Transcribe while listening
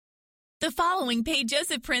The following Paid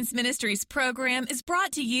Joseph Prince Ministries program is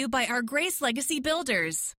brought to you by our Grace Legacy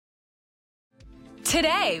Builders.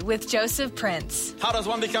 Today with Joseph Prince. How does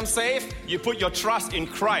one become saved? You put your trust in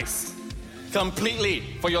Christ completely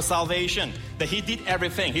for your salvation. That He did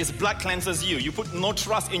everything. His blood cleanses you. You put no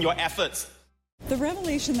trust in your efforts. The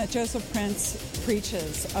revelation that Joseph Prince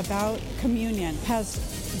preaches about communion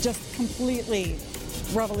has just completely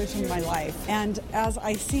revolutionized my life. And as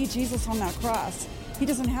I see Jesus on that cross, He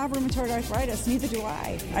doesn't have rheumatoid arthritis, neither do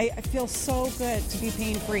I. I feel so good to be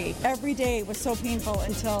pain-free. Every day was so painful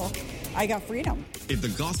until I got freedom. If the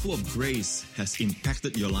gospel of grace has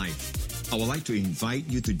impacted your life, I would like to invite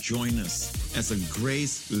you to join us as a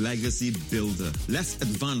Grace Legacy Builder. Let's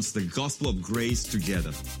advance the gospel of grace together.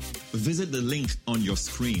 Visit the link on your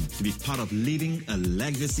screen to be part of living a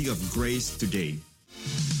legacy of grace today.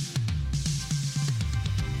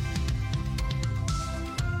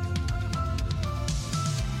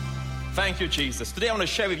 Thank you, Jesus. Today I want to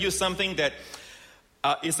share with you something that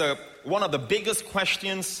is one of the biggest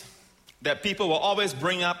questions that people will always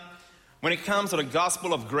bring up when it comes to the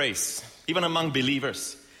gospel of grace, even among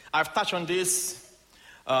believers. I've touched on this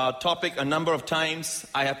topic a number of times.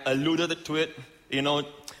 I have alluded to it,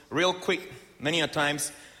 real quick, many a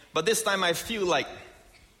times. But this time I feel like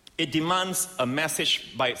it demands a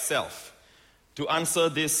message by itself to answer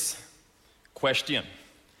this question.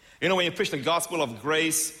 When you preach the gospel of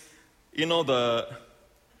grace,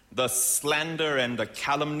 the slander and the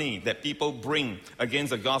calumny that people bring against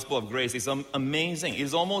the gospel of grace is amazing.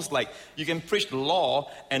 It's almost like you can preach the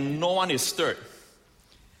law and no one is stirred.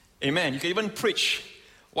 Amen. You can even preach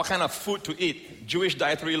what kind of food to eat, Jewish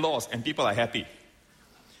dietary laws, and people are happy.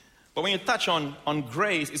 But when you touch on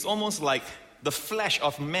grace, it's almost like the flesh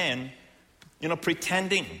of man,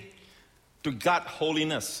 pretending to guard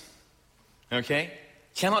holiness. Okay?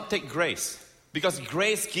 Cannot take grace. Because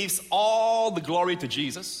grace gives all the glory to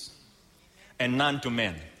Jesus and none to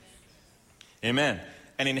man. Amen.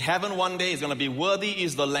 And in heaven one day it's going to be worthy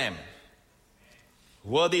is the Lamb.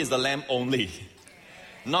 Worthy is the Lamb only.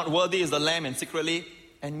 Not worthy is the Lamb and secretly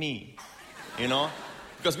and me.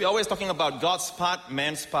 Because we're always talking about God's part,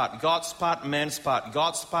 man's part. God's part, man's part.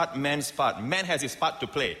 God's part, man's part. Man has his part to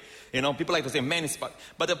play. People like to say man is part.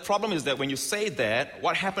 But the problem is that when you say that,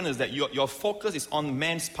 what happens is that your focus is on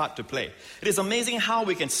man's part to play. It is amazing how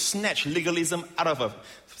we can snatch legalism out of a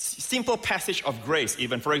simple passage of grace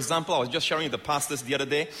even. For example, I was just sharing with the pastors the other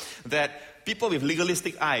day that people with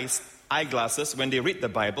legalistic eyeglasses, when they read the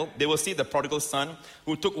Bible, they will see the prodigal son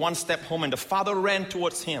who took one step home and the father ran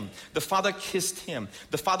towards him. The father kissed him.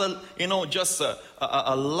 The father, just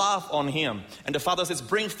a love on him. And the father says,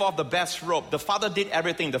 bring forth the best robe. The father did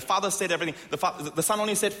everything. The father said everything. The son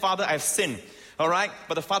only said, Father, I've sinned. All right?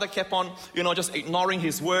 But the father kept on, just ignoring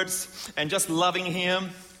his words and just loving him.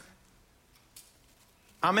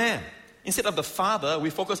 Amen. Instead of the father, we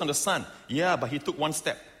focus on the son. Yeah, but he took one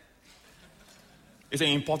step. It's an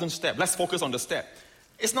important step. Let's focus on the step.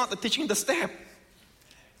 It's not the teaching the step.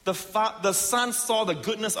 The son saw the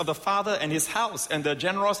goodness of the father and his house and the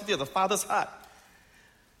generosity of the father's heart.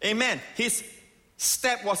 Amen. His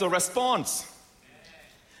step was a response.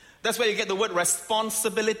 That's where you get the word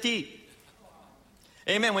responsibility.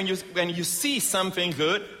 Amen. When you see something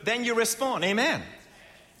good, then you respond. Amen.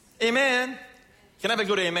 Amen. Can I have a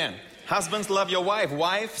good amen? Husbands, love your wife.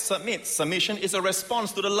 Wife, submit. Submission is a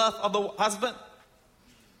response to the love of the husband.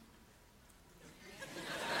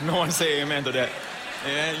 No one say amen to that.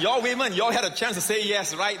 Yeah. Y'all women, y'all had a chance to say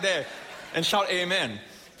yes right there and shout amen.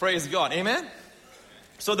 Praise God. Amen?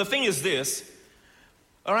 So the thing is this.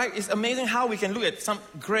 All right? It's amazing how we can look at some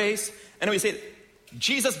grace and we say,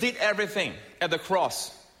 Jesus did everything at the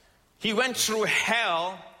cross. He went through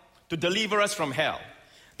hell to deliver us from hell.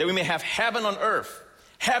 That we may have heaven on earth.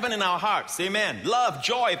 Heaven in our hearts. Amen. Love,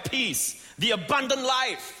 joy, peace. The abundant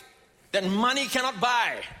life that money cannot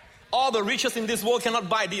buy. All the riches in this world cannot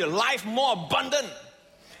buy. The life more abundant.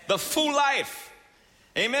 The full life.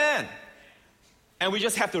 Amen. And we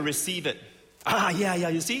just have to receive it.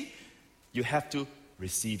 You see? You have to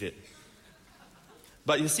receive it.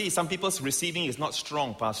 But you see, some people's receiving is not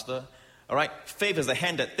strong, Pastor. All right? Faith is the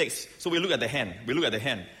hand that takes. So we look at the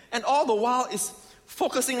hand. And all the while is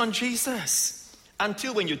focusing on Jesus.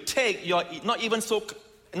 Until when you take, you're not even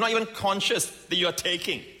conscious that you're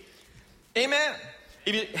taking. Amen.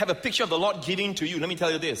 If you have a picture of the Lord giving to you, let me tell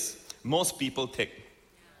you this. Most people take.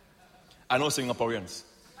 I know Singaporeans.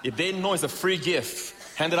 If they know it's a free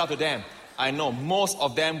gift handed out to them, I know most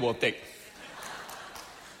of them will take.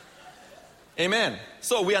 Amen.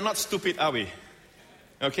 So we are not stupid, are we?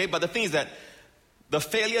 Okay, but the thing is that the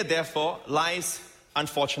failure, therefore, lies,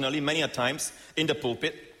 unfortunately, many a times in the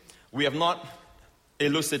pulpit, We have not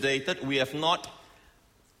elucidated, we have not,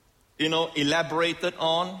 elaborated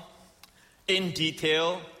on in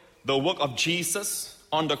detail the work of Jesus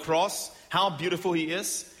on the cross, how beautiful he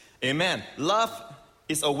is. Amen. Love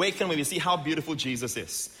is awakened when we see how beautiful Jesus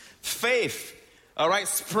is. Faith, all right,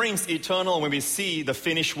 springs eternal when we see the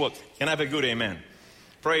finished work. Can I have a good amen?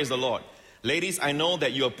 Praise the Lord. Ladies, I know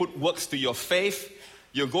that you have put works to your faith.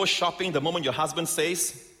 You go shopping the moment your husband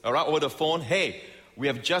says, all right, over the phone, hey, we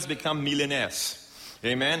have just become millionaires.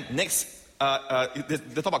 Amen. Next, they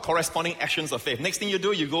talk about corresponding actions of faith. Next thing you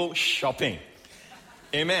do, you go shopping.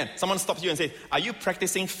 Amen. Someone stops you and says, are you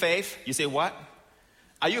practicing faith? You say, what?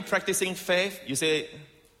 Are you practicing faith? You say,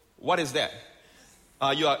 what is that?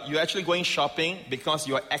 You're actually going shopping because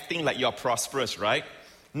you're acting like you're prosperous, right?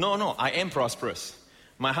 No, I am prosperous.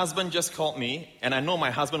 My husband just called me, and I know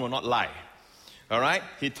my husband will not lie. All right?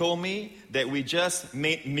 He told me that we just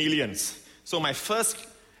made millions. So my first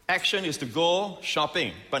action is to go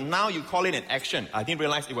shopping. But now you call it an action. I didn't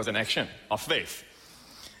realize it was an action of faith.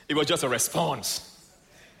 It was just a response.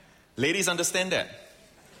 Ladies understand that.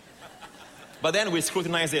 But then we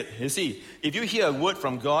scrutinize it. You see, if you hear a word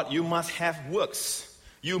from God, you must have works.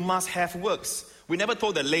 You must have works. We never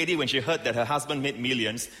told the lady when she heard that her husband made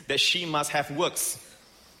millions that she must have works.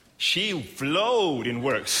 She flowed in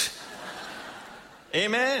works.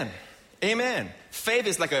 Amen. Amen. Faith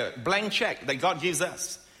is like a blank check that God gives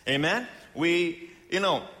us. Amen.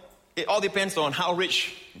 It all depends on how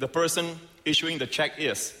rich the person issuing the check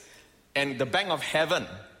is. And the bank of heaven,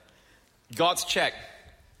 God's check,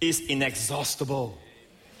 is inexhaustible.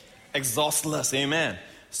 Exhaustless. Amen.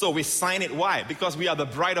 So we sign it. Why? Because we are the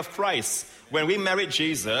bride of Christ. When we married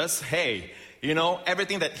Jesus, hey,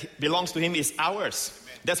 everything that belongs to him is ours.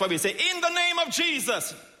 That's why we say, in the name of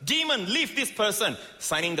Jesus, demon, leave this person,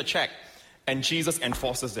 signing the check. And Jesus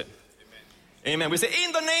enforces it. Amen. We say,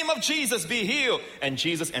 in the name of Jesus, be healed. And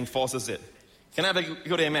Jesus enforces it. Can I have a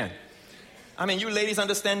good amen? I mean, you ladies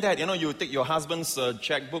understand that. You take your husband's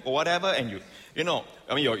checkbook or whatever, and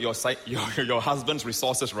your husband's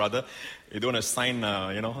resources, rather. You don't want to sign,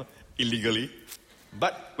 illegally.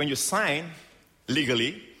 But when you sign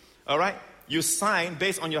legally, all right, you sign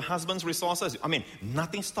based on your husband's resources. I mean,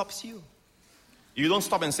 nothing stops you. You don't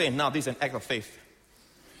stop and say, now this is an act of faith.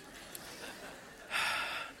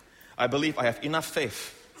 I believe I have enough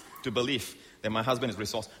faith to believe that my husband is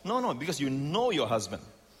resourced. No, because you know your husband.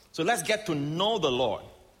 So let's get to know the Lord,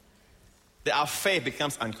 that our faith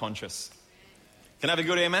becomes unconscious. Can I have a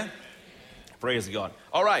good amen? Praise God.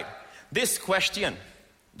 All right. This question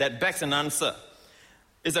that begs an answer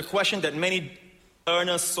is a question that many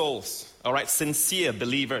earnest souls, all right, sincere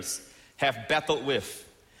believers have battled with.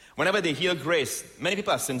 Whenever they hear grace, many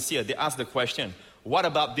people are sincere. They ask the question, what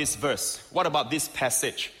about this verse? What about this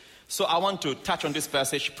passage? So I want to touch on this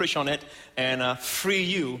passage, preach on it, and free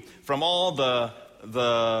you from all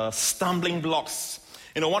the stumbling blocks.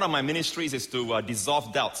 One of my ministries is to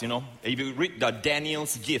dissolve doubts. If you read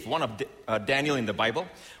Daniel's gift, one of Daniel in the Bible,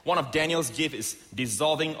 one of Daniel's gift is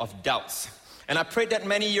dissolving of doubts. And I prayed that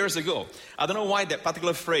many years ago. I don't know why that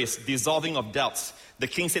particular phrase, dissolving of doubts. The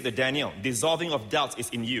king said to Daniel, dissolving of doubts is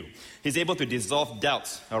in you. He's able to dissolve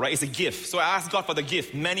doubts. All right, it's a gift. So I asked God for the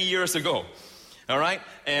gift many years ago. All right,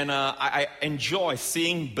 and I enjoy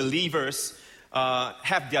seeing believers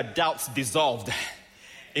have their doubts dissolved.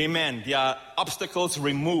 Amen. Their obstacles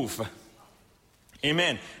removed.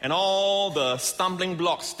 Amen. And all the stumbling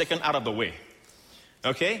blocks taken out of the way.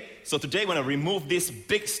 Okay? So today we're going to remove this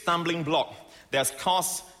big stumbling block that has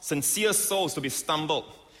caused sincere souls to be stumbled.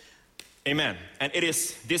 Amen. And it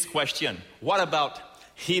is this question. What about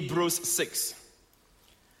Hebrews 6?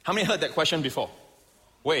 How many heard that question before?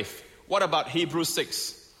 Wave. What about Hebrews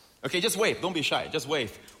 6? Okay, just wave. Don't be shy. Just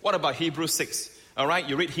wave. What about Hebrews 6? All right,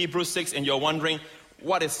 you read Hebrews 6 and you're wondering,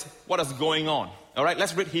 what is going on? All right,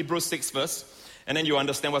 let's read Hebrews 6 first, and then you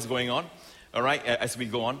understand what's going on. All right, as we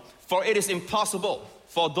go on. For it is impossible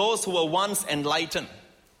for those who were once enlightened.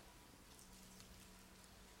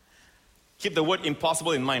 Keep the word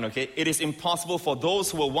impossible in mind, okay? It is impossible for those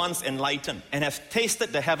who were once enlightened and have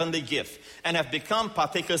tasted the heavenly gift and have become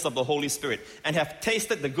partakers of the Holy Spirit and have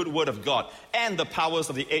tasted the good word of God and the powers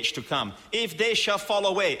of the age to come. If they shall fall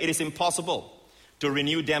away, it is impossible to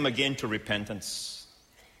renew them again to repentance.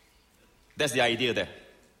 That's the idea there.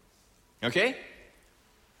 Okay?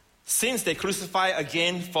 Since they crucify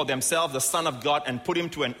again for themselves the Son of God and put him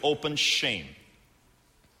to an open shame.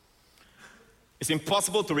 It's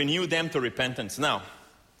impossible to renew them to repentance. Now,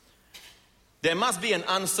 there must be an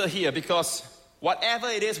answer here, because whatever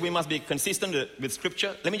it is, we must be consistent with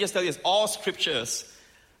Scripture. Let me just tell you this, all Scriptures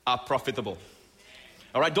are profitable.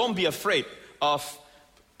 All right, don't be afraid of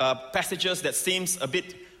passages that seems a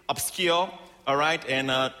bit obscure, all right?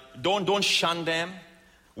 And don't shun them.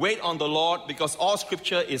 Wait on the Lord, because all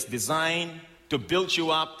Scripture is designed to build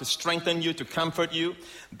you up, to strengthen you, to comfort you.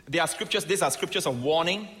 These are scriptures of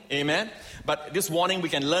warning, amen? But this warning, we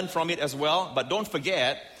can learn from it as well. But don't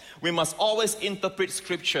forget, we must always interpret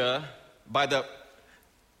Scripture by the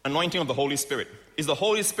anointing of the Holy Spirit. It's the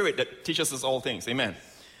Holy Spirit that teaches us all things, amen?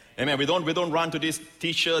 Amen. We don't run to this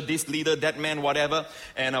teacher, this leader, that man, whatever.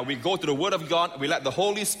 And we go to the Word of God. We let the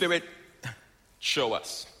Holy Spirit show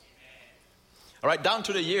us. All right, down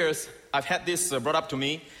to the years, I've had this brought up to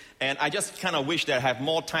me. And I just kind of wish that I have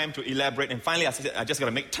more time to elaborate. And finally, I said, I just got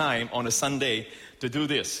to make time on a Sunday to do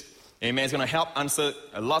this. Amen. It's going to help answer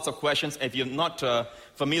lots of questions. If you're not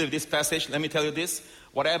familiar with this passage, let me tell you this.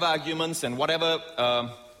 Whatever arguments and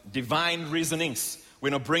whatever divine reasonings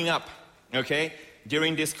we're going to bring up, okay,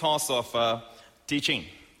 during this course of teaching,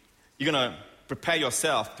 you're going to prepare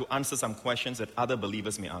yourself to answer some questions that other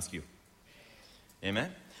believers may ask you.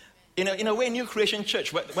 Amen. In a way, New Creation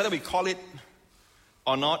Church, whether we call it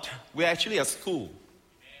or not, we're actually a school.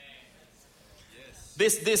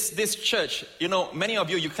 This church, many of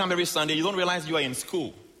you come every Sunday, you don't realize you are in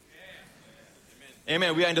school.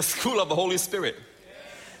 Amen. We are in the school of the Holy Spirit.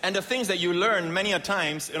 And the things that you learn many a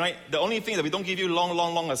times, right, the only thing that we don't give you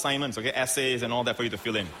long assignments, okay, essays and all that for you to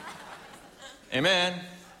fill in. Amen.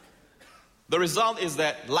 The result is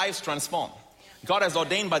that lives transform. God has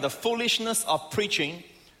ordained by the foolishness of preaching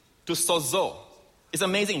to sozo. It's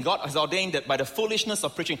amazing. God has ordained that by the foolishness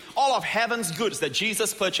of preaching, all of heaven's goods that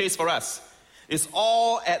Jesus purchased for us is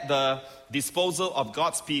all at the disposal of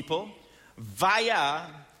God's people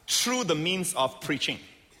through the means of preaching.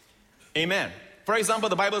 Amen. For example,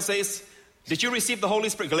 the Bible says, did you receive the Holy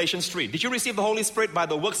Spirit? Galatians 3. Did you receive the Holy Spirit by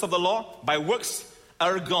the works of the law? By works,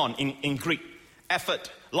 ergon in Greek.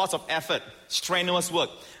 Effort, lots of effort, strenuous work.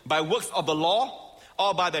 By works of the law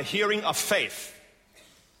or by the hearing of faith?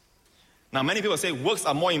 Now, many people say works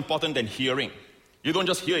are more important than hearing. You don't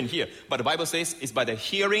just hear and hear. But the Bible says it's by the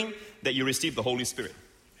hearing that you receive the Holy Spirit.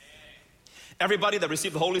 Everybody that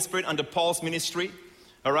received the Holy Spirit under Paul's ministry,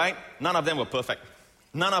 all right, none of them were perfect.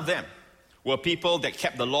 None of them were people that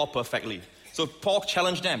kept the law perfectly. So Paul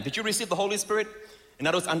challenged them. Did you receive the Holy Spirit? In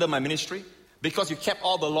other words, under my ministry? Because you kept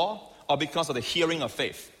all the law or because of the hearing of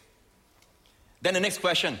faith? Then the next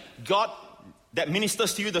question, God that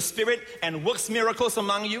ministers to you the Spirit and works miracles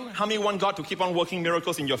among you. How many want God to keep on working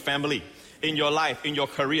miracles in your family, in your life, in your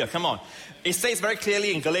career? Come on. It says very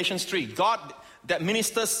clearly in Galatians 3, God that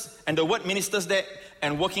ministers, and the word ministers there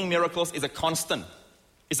and working miracles is a constant.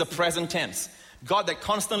 It's a present tense. God that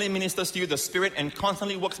constantly ministers to you the Spirit and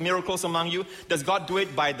constantly works miracles among you. Does God do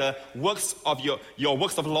it by the works of your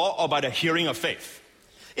works of law or by the hearing of faith?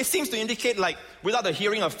 It seems to indicate like without the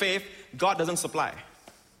hearing of faith, God doesn't supply.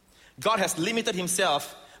 God has limited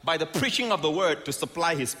himself by the preaching of the word to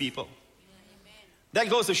supply his people. That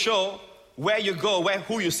goes to show where you go,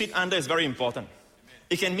 who you sit under is very important.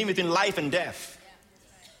 It can mean between life and death.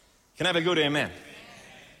 Can I have a good amen?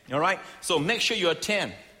 All right? So make sure you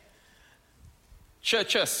attend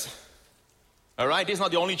churches. All right? This is not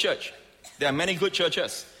the only church. There are many good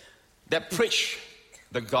churches that preach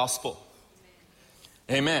the gospel.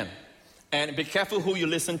 Amen. And be careful who you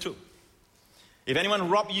listen to. If anyone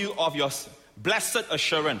rob you of your blessed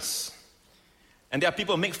assurance, and there are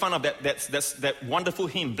people who make fun of that wonderful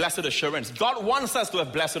hymn, blessed assurance. God wants us to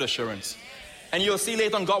have blessed assurance. And you'll see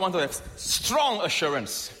later on, God wants to have strong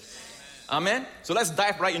assurance. Amen? So let's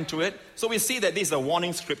dive right into it. So we see that this is a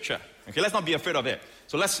warning scripture. Okay, let's not be afraid of it.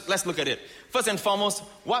 So let's look at it. First and foremost,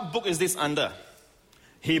 what book is this under?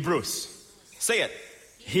 Hebrews. Say it.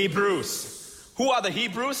 Hebrews. Who are the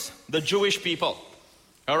Hebrews? The Jewish people.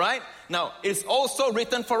 All right? Now, it's also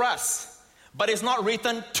written for us, but it's not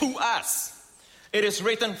written to us. It is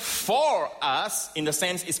written for us, in the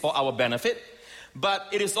sense it's for our benefit. But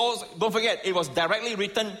it is also, don't forget, it was directly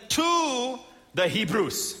written to the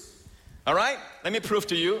Hebrews. All right? Let me prove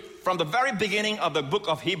to you. From the very beginning of the book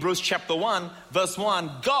of Hebrews chapter 1, verse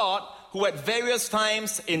 1, God, who at various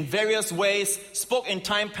times, in various ways, spoke in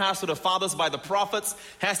time past to the fathers by the prophets,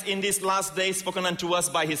 has in these last days spoken unto us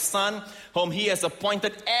by his Son, whom he has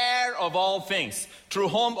appointed heir of all things, through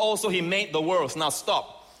whom also he made the worlds. Now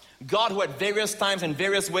stop. God, who at various times and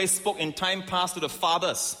various ways spoke in time past to the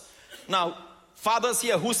fathers. Now, fathers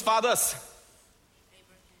here, whose fathers?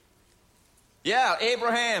 Yeah,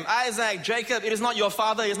 Abraham, Isaac, Jacob. It is not your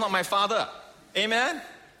father, it is not my father. Amen?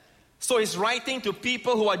 So he's writing to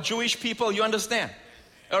people who are Jewish people, you understand?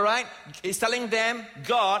 All right? He's telling them,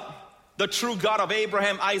 God, the true God of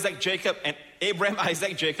Abraham, Isaac, Jacob, and Abraham,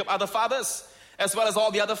 Isaac, Jacob are the fathers, as well as all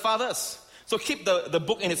the other fathers. So keep the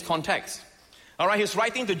book in its context. All right, he's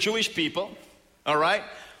writing to Jewish people, all right,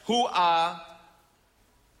 who are,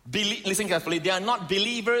 listen carefully, they are not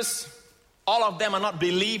believers. All of them are not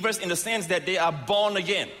believers in the sense that they are born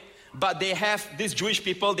again. But they have, these Jewish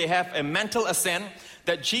people, they have a mental assent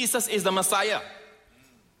that Jesus is the Messiah.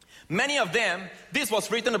 Many of them, this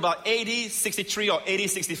was written about AD 63 or AD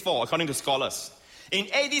 64, according to scholars. In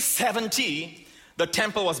AD 70, the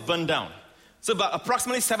temple was burned down. So about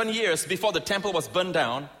approximately 7 years before the temple was burned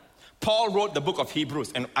down, Paul wrote the book of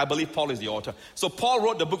Hebrews, and I believe Paul is the author. So Paul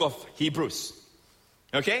wrote the book of Hebrews,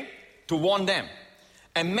 okay, to warn them.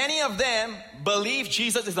 And many of them believe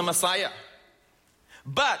Jesus is the Messiah.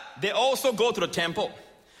 But they also go to the temple.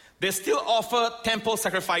 They still offer temple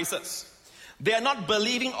sacrifices. They are not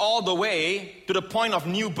believing all the way to the point of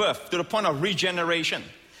new birth, to the point of regeneration.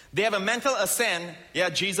 They have a mental assent,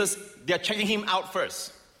 Jesus, they are checking him out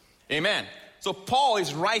first. Amen. So Paul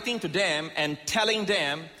is writing to them and telling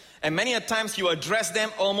them, and many a times you address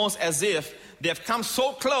them almost as if they have come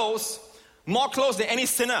so close, more close than any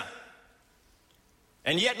sinner.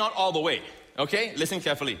 And yet not all the way. Okay? Listen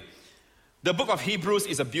carefully. The book of Hebrews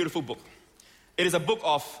is a beautiful book. It is a book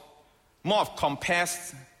of more of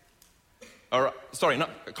contrast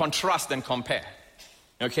than compare.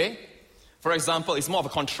 Okay? For example, it's more of a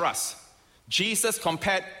contrast. Jesus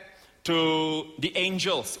compared to the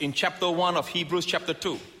angels in chapter 1 of Hebrews chapter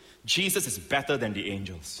 2. Jesus is better than the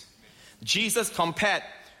angels. Jesus compared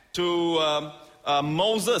to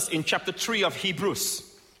Moses in chapter 3 of Hebrews.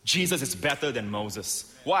 Jesus is better than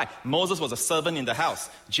Moses. Why? Moses was a servant in the house.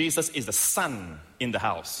 Jesus is the son in the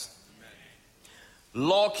house.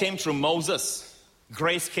 Law came through Moses.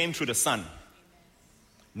 Grace came through the son.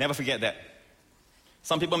 Never forget that.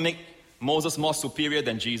 Some people make Moses more superior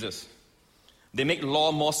than Jesus. They make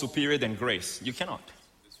law more superior than grace. You cannot.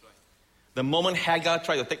 The moment Hagar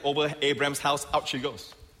tried to take over Abraham's house, out she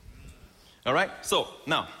goes. All right? So,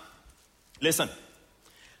 now, listen.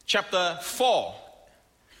 Chapter 4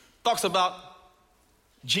 talks about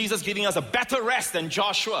Jesus giving us a better rest than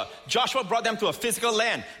Joshua. Joshua brought them to a physical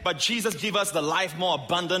land, but Jesus gave us the life more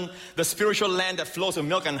abundant, the spiritual land that flows with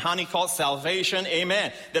milk and honey called salvation.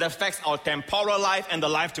 Amen. That affects our temporal life and the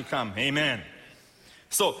life to come. Amen.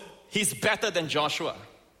 So, he's better than Joshua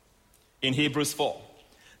in Hebrews 4.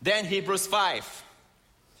 Then Hebrews 5.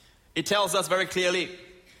 It tells us very clearly.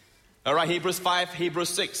 All right, Hebrews 5, Hebrews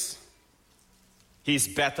 6. He's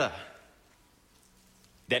better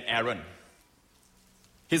than Aaron.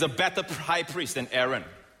 He's a better high priest than Aaron.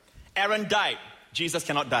 Aaron died. Jesus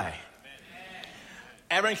cannot die.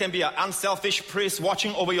 Aaron can be an unselfish priest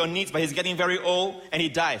watching over your needs, but he's getting very old and he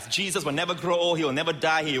dies. Jesus will never grow old. He will never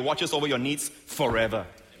die. He watches over your needs forever.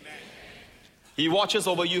 He watches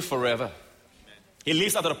over you forever. He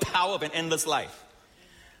lives under the power of an endless life.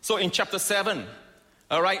 So in chapter 7,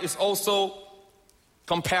 all right, it's also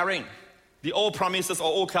comparing the old promises or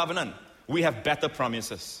old covenant. We have better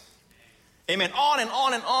promises. Amen. On and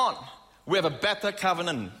on and on. We have a better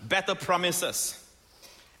covenant, better promises.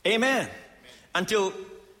 Amen. Until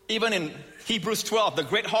even in Hebrews 12, the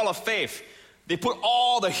great hall of faith, they put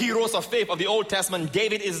all the heroes of faith of the Old Testament.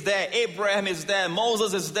 David is there, Abraham is there,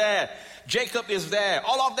 Moses is there, Jacob is there,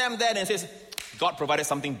 all of them there. And it says, God provided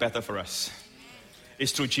something better for us.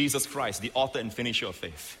 It's through Jesus Christ, the author and finisher of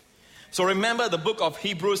faith. So remember, the book of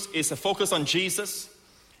Hebrews is a focus on Jesus.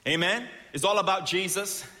 Amen. It's all about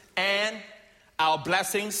Jesus and our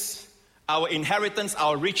blessings, our inheritance,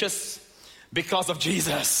 our riches because of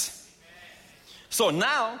Jesus. So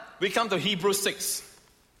now we come to Hebrews 6.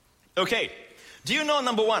 Okay. Do you know,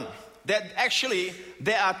 number one, that actually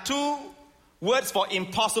there are two words for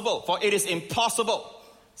impossible, for it is impossible.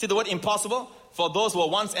 See the word impossible? For those who are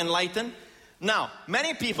once enlightened. Now,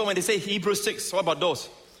 many people, when they say Hebrews 6, what about those?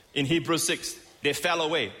 In Hebrews 6, they fell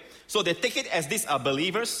away. So they take it as these are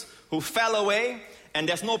believers who fell away and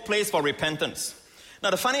there's no place for repentance.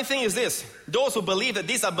 Now, the funny thing is this. Those who believe that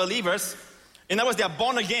these are believers, in other words, they are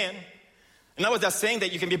born again. In other words, they're saying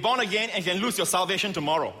that you can be born again and you can lose your salvation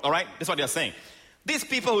tomorrow. All right? That's what they're saying. These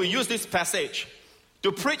people who use this passage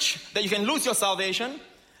to preach that you can lose your salvation,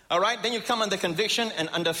 all right, then you come under conviction and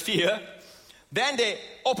under fear. Then they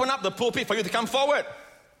open up the pulpit for you to come forward.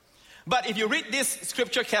 But if you read this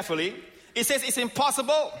scripture carefully, it says it's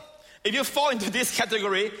impossible. If you fall into this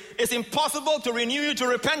category, it's impossible to renew you to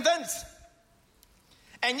repentance.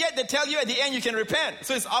 And yet they tell you at the end you can repent.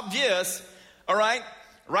 So it's obvious, all right?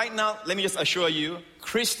 Right now, let me just assure you,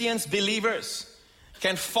 Christians, believers,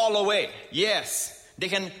 can fall away. Yes, they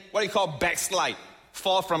can, what you call backslide,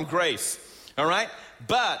 fall from grace. All right?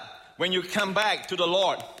 But when you come back to the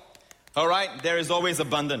Lord, all right, there is always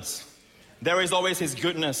abundance. There is always His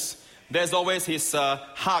goodness. There's always his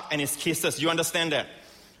hug and his kisses. You understand that?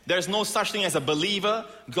 There's no such thing as a believer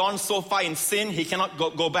gone so far in sin, he cannot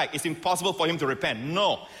go back. It's impossible for him to repent.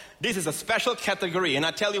 No. This is a special category, and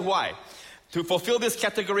I tell you why. To fulfill this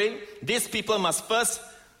category, these people must first,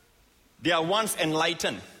 they are once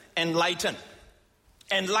enlightened. Enlightened.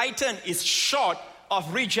 Enlightened is short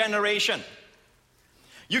of regeneration.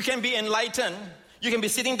 You can be enlightened. You can be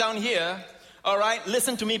sitting down here, all right,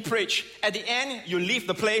 listen to me preach. At the end, you leave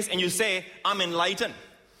the place and you say, I'm enlightened.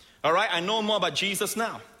 All right, I know more about Jesus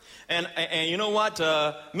now. And you know what?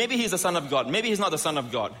 Maybe he's the Son of God. Maybe he's not the Son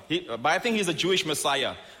of God. But I think he's a Jewish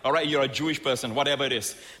Messiah. All right, you're a Jewish person, whatever it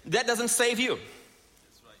is. That doesn't save you.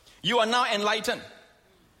 You are now enlightened.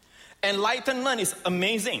 Enlightenment is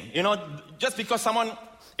amazing. You know, just because someone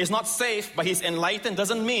is not saved, but he's enlightened,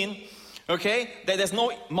 doesn't mean, okay, that there's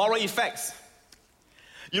no moral effects.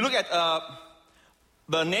 You look at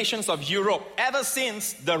the nations of Europe, ever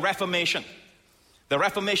since the Reformation. The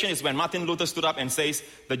Reformation is when Martin Luther stood up and says,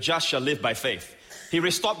 the just shall live by faith. He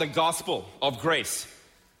restored the gospel of grace,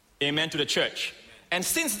 amen, to the church. And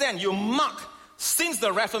since then, you mark, since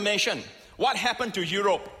the Reformation, what happened to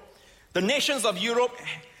Europe? The nations of Europe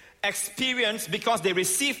experienced, because they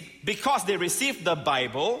received the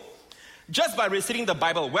Bible, just by receiving the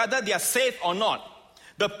Bible, whether they are saved or not,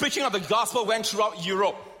 the preaching of the gospel went throughout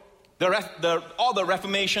Europe. All the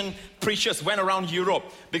Reformation preachers went around Europe,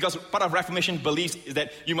 because part of Reformation beliefs is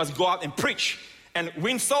that you must go out and preach and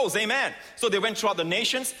win souls, amen. So they went throughout the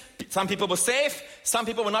nations. Some people were saved, some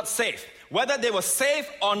people were not saved. Whether they were saved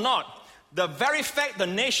or not, the very fact the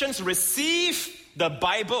nations receive the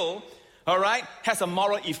Bible, all right, has a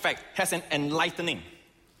moral effect, has an enlightening.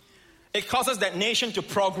 It causes that nation to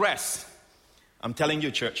progress. I'm telling you,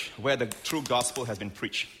 church, where the true gospel has been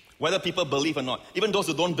preached. Whether people believe or not, even those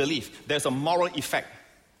who don't believe, there's a moral effect.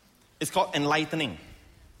 It's called enlightening.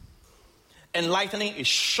 Enlightening is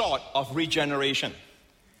short of regeneration.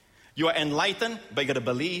 You are enlightened, but you got to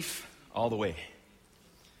believe all the way.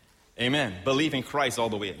 Amen. Believe in Christ all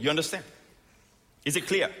the way. You understand? Is it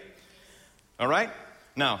clear? All right?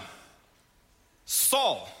 Now,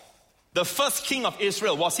 Saul, the first king of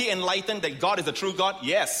Israel, was he enlightened that God is the true God?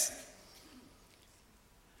 Yes.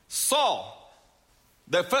 Saul,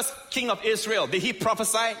 the first king of Israel, did he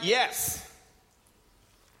prophesy? Yes.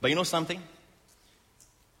 But you know something?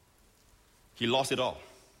 He lost it all.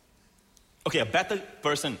 Okay, a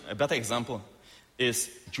better example is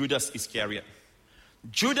Judas Iscariot.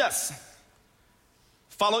 Judas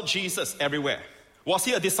followed Jesus everywhere. Was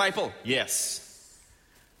he a disciple? Yes.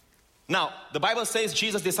 Now, the Bible says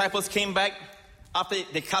Jesus' disciples came back after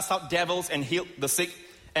they cast out devils and healed the sick.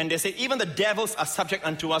 And they say, even the devils are subject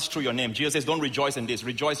unto us through your name. Jesus says, don't rejoice in this.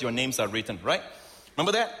 Rejoice, your names are written, right?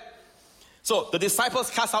 Remember that? So, the disciples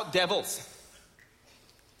cast out devils.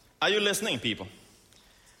 Are you listening, people?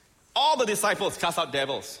 All the disciples cast out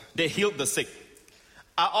devils. They healed the sick.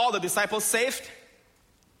 Are all the disciples saved?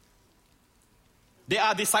 They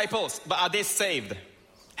are disciples, but are they saved?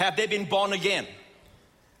 Have they been born again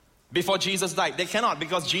before Jesus died? They cannot,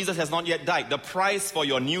 because Jesus has not yet died. The price for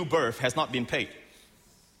your new birth has not been paid.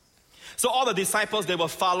 So all the disciples, they were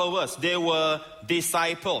followers. They were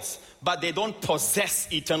disciples. But they don't possess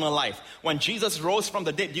eternal life. When Jesus rose from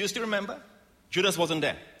the dead, do you still remember? Judas wasn't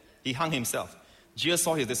there. He hung himself. Jesus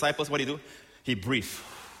saw his disciples. What did he do? He breathed.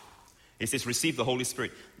 He says, receive the Holy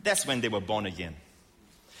Spirit. That's when they were born again.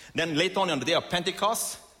 Then later on the day of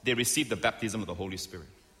Pentecost, they received the baptism of the Holy Spirit.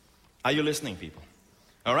 Are you listening, people?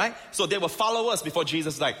 All right? So they were followers before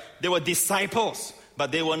Jesus died. They were disciples,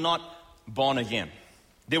 but they were not born again.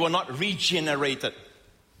 They were not regenerated.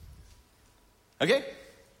 Okay?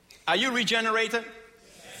 Are you regenerated?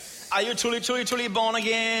 Yes. Are you truly born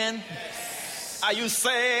again? Yes. Are you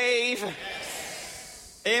saved?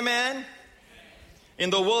 Yes. Amen? In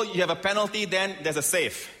the world, you have a penalty, then there's a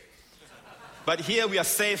save. But here we are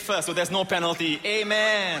saved first, so there's no penalty.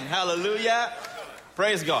 Amen. Hallelujah.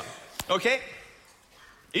 Praise God. Okay?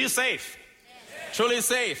 Are you safe? Yes. Truly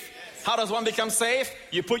safe. Yes. How does one become safe?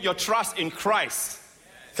 You put your trust in Christ.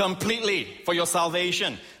 Completely for your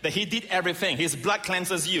salvation. That He did everything. His blood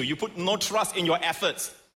cleanses you. You put no trust in your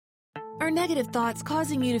efforts. Are negative thoughts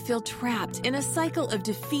causing you to feel trapped in a cycle of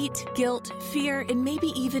defeat, guilt, fear, and maybe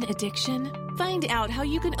even addiction? Find out how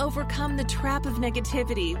you can overcome the trap of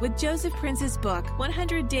negativity with Joseph Prince's book,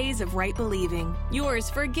 100 Days of Right Believing. Yours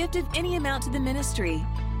for a gift of any amount to the ministry.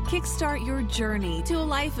 Kickstart your journey to a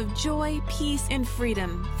life of joy, peace, and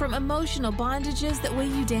freedom from emotional bondages that weigh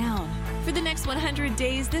you down. For the next 100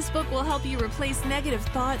 days, this book will help you replace negative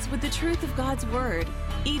thoughts with the truth of God's Word.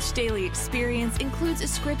 Each daily experience includes a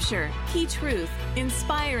scripture, key truth,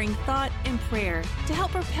 inspiring thought, and prayer to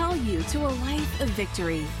help propel you to a life of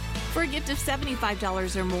victory. For a gift of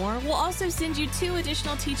 $75 or more, we'll also send you 2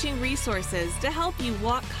 additional teaching resources to help you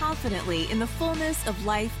walk confidently in the fullness of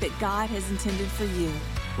life that God has intended for you.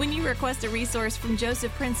 When you request a resource from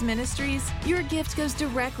Joseph Prince Ministries, your gift goes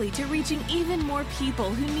directly to reaching even more people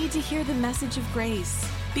who need to hear the message of grace.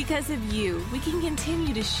 Because of you, we can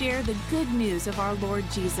continue to share the good news of our Lord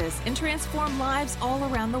Jesus and transform lives all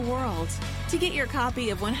around the world. To get your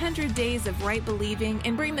copy of 100 Days of Right Believing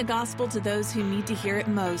and bring the gospel to those who need to hear it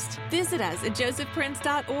most, visit us at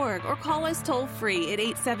josephprince.org or call us toll-free at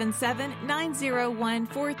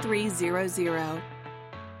 877-901-4300.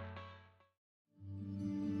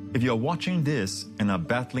 If you're watching this and are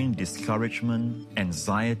battling discouragement,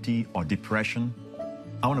 anxiety, or depression,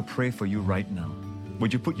 I want to pray for you right now.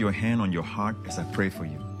 Would you put your hand on your heart as I pray for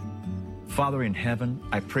you? Father in heaven,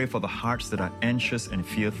 I pray for the hearts that are anxious and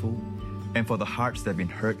fearful, and for the hearts that have been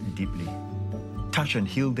hurt deeply. Touch and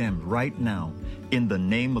heal them right now in the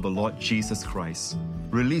name of the Lord Jesus Christ.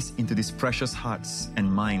 Release into these precious hearts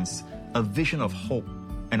and minds a vision of hope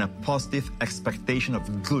and a positive expectation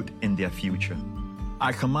of good in their future.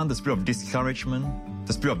 I command the spirit of discouragement,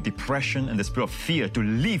 the spirit of depression, and the spirit of fear to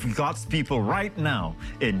leave God's people right now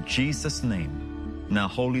in Jesus' name. Now,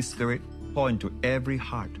 Holy Spirit, pour into every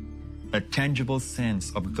heart a tangible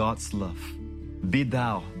sense of God's love. Be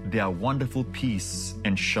thou their wonderful peace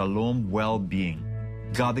and shalom well-being,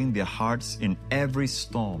 guarding their hearts in every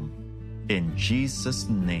storm. In Jesus'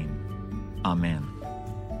 name, amen.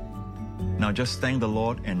 Now just thank the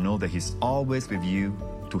Lord and know that He's always with you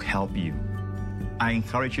to help you. I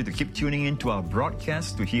encourage you to keep tuning in to our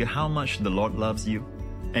broadcast to hear how much the Lord loves you.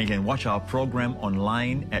 And you can watch our program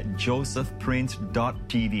online at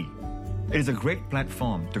josephprince.tv. It is a great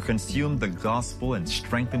platform to consume the gospel and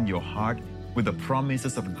strengthen your heart with the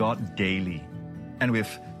promises of God daily. And with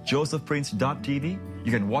josephprince.tv,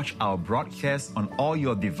 you can watch our broadcast on all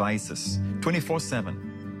your devices 24/7.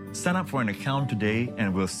 Sign up for an account today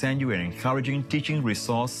and we'll send you an encouraging teaching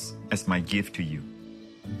resource as my gift to you.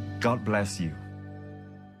 God bless you.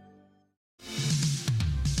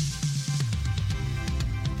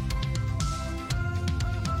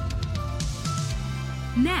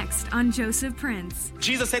 Next on Joseph Prince.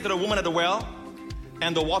 Jesus said to the woman at the well,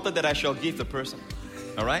 and the water that I shall give the person.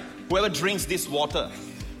 All right? Whoever drinks this water,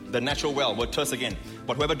 the natural well, will thirst again.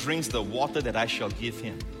 But whoever drinks the water that I shall give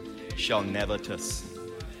him shall never thirst.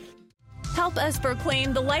 Help us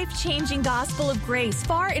proclaim the life-changing gospel of grace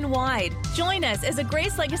far and wide. Join us as a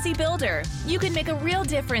Grace Legacy Builder. You can make a real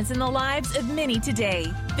difference in the lives of many today.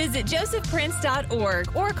 Visit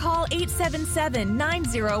josephprince.org or call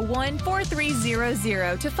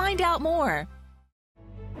 877-901-4300 to find out more.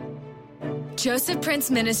 Joseph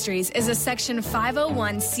Prince Ministries is a Section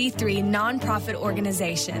 501c3 nonprofit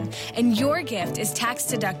organization, and your gift is tax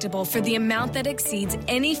deductible for the amount that exceeds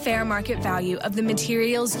any fair market value of the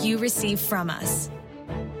materials you receive from us.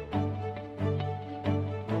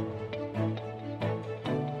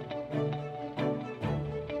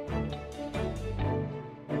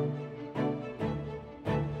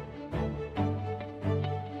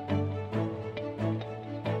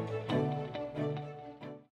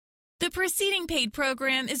 The preceding paid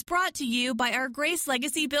program is brought to you by our Grace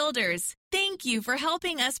Legacy Builders. Thank you for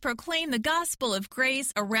helping us proclaim the gospel of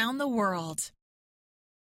grace around the world.